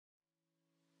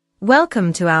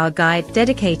Welcome to our guide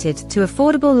dedicated to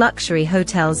affordable luxury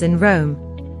hotels in Rome.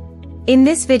 In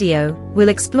this video, we'll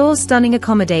explore stunning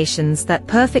accommodations that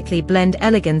perfectly blend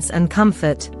elegance and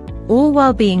comfort, all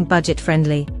while being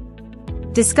budget-friendly.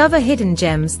 Discover hidden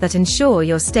gems that ensure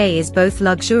your stay is both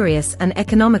luxurious and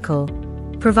economical,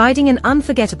 providing an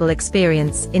unforgettable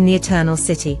experience in the Eternal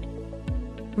City.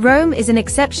 Rome is an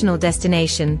exceptional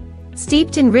destination,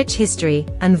 steeped in rich history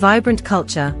and vibrant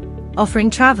culture, offering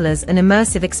travelers an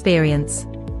immersive experience.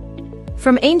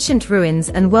 From ancient ruins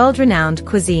and world-renowned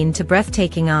cuisine to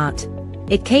breathtaking art,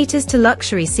 it caters to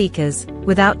luxury seekers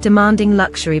without demanding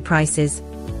luxury prices.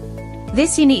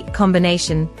 This unique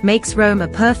combination makes Rome a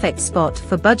perfect spot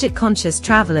for budget-conscious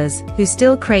travelers who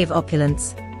still crave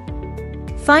opulence.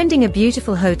 Finding a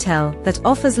beautiful hotel that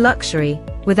offers luxury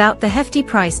without the hefty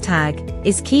price tag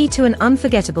is key to an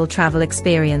unforgettable travel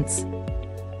experience.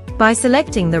 By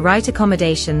selecting the right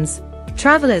accommodations,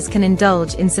 travelers can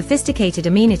indulge in sophisticated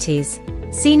amenities,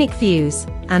 scenic views,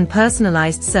 and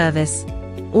personalized service,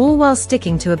 all while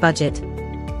sticking to a budget.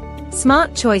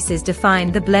 Smart choices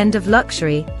define the blend of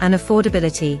luxury and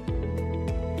affordability.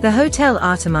 The Hotel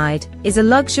Artemide is a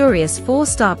luxurious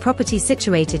 4-star property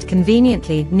situated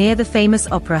conveniently near the famous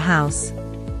Opera House.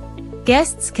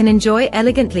 Guests can enjoy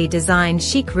elegantly designed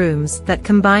chic rooms that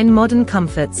combine modern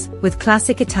comforts with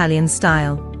classic Italian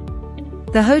style.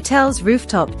 The hotel's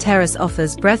rooftop terrace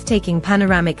offers breathtaking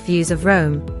panoramic views of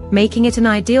Rome, making it an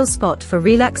ideal spot for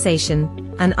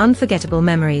relaxation and unforgettable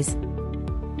memories.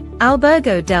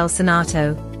 Albergo del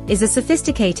Senato is a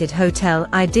sophisticated hotel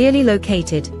ideally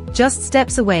located just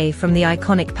steps away from the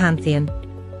iconic Pantheon.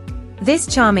 This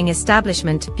charming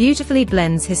establishment beautifully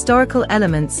blends historical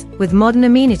elements with modern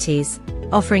amenities,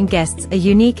 offering guests a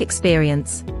unique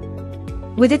experience.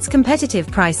 With its competitive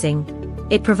pricing,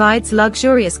 it provides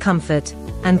luxurious comfort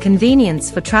and convenience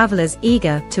for travelers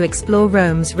eager to explore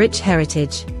Rome's rich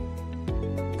heritage.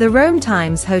 The Rome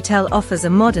Times Hotel offers a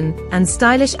modern and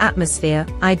stylish atmosphere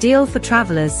ideal for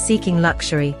travelers seeking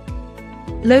luxury.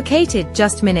 Located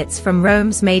just minutes from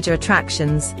Rome's major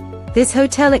attractions, this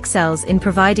hotel excels in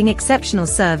providing exceptional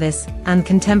service and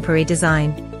contemporary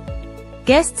design.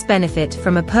 Guests benefit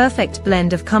from a perfect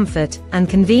blend of comfort and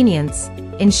convenience,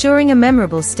 ensuring a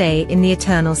memorable stay in the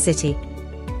Eternal City.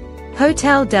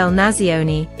 Hotel del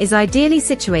Nazione is ideally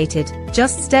situated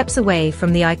just steps away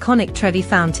from the iconic Trevi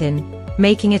Fountain,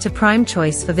 making it a prime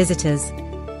choice for visitors.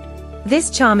 This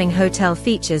charming hotel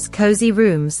features cozy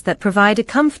rooms that provide a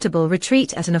comfortable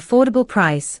retreat at an affordable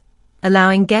price,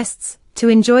 allowing guests to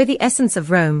enjoy the essence of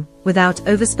Rome without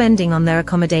overspending on their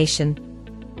accommodation.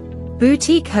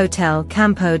 Boutique Hotel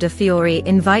Campo de Fiori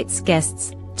invites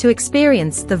guests to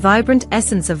experience the vibrant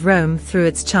essence of Rome through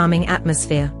its charming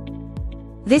atmosphere.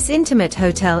 This intimate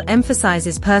hotel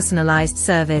emphasizes personalized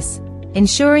service,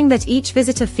 ensuring that each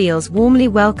visitor feels warmly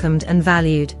welcomed and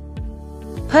valued.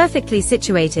 Perfectly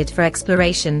situated for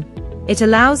exploration, it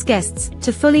allows guests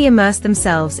to fully immerse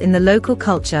themselves in the local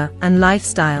culture and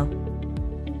lifestyle.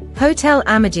 Hotel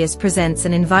Amadeus presents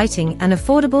an inviting and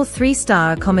affordable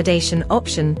 3-star accommodation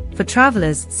option for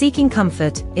travelers seeking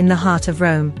comfort in the heart of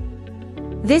Rome.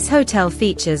 This hotel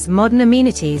features modern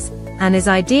amenities and is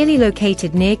ideally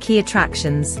located near key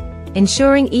attractions,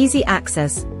 ensuring easy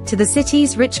access to the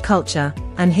city's rich culture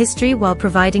and history while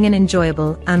providing an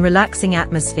enjoyable and relaxing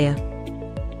atmosphere.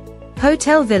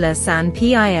 Hotel Villa San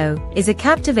Pio is a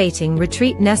captivating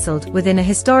retreat nestled within a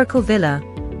historical villa,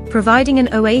 providing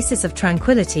an oasis of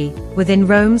tranquility within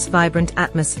Rome's vibrant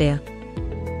atmosphere.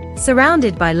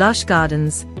 Surrounded by lush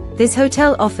gardens, this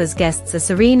hotel offers guests a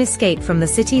serene escape from the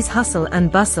city's hustle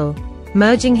and bustle,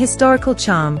 merging historical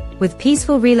charm with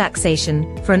peaceful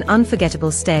relaxation for an unforgettable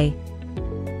stay.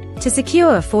 To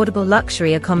secure affordable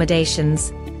luxury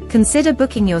accommodations, consider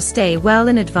booking your stay well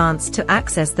in advance to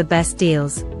access the best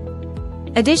deals.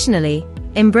 Additionally,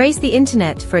 embrace the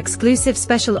internet for exclusive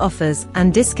special offers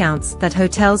and discounts that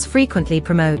hotels frequently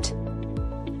promote.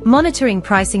 Monitoring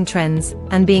pricing trends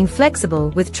and being flexible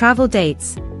with travel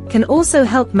dates can also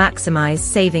help maximize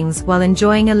savings while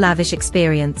enjoying a lavish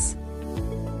experience.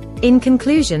 In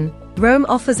conclusion, Rome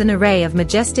offers an array of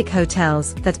majestic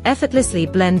hotels that effortlessly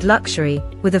blend luxury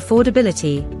with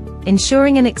affordability,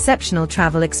 ensuring an exceptional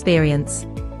travel experience.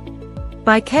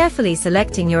 By carefully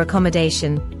selecting your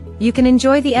accommodation, you can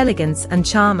enjoy the elegance and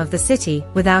charm of the city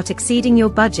without exceeding your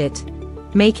budget,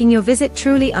 making your visit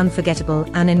truly unforgettable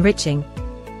and enriching.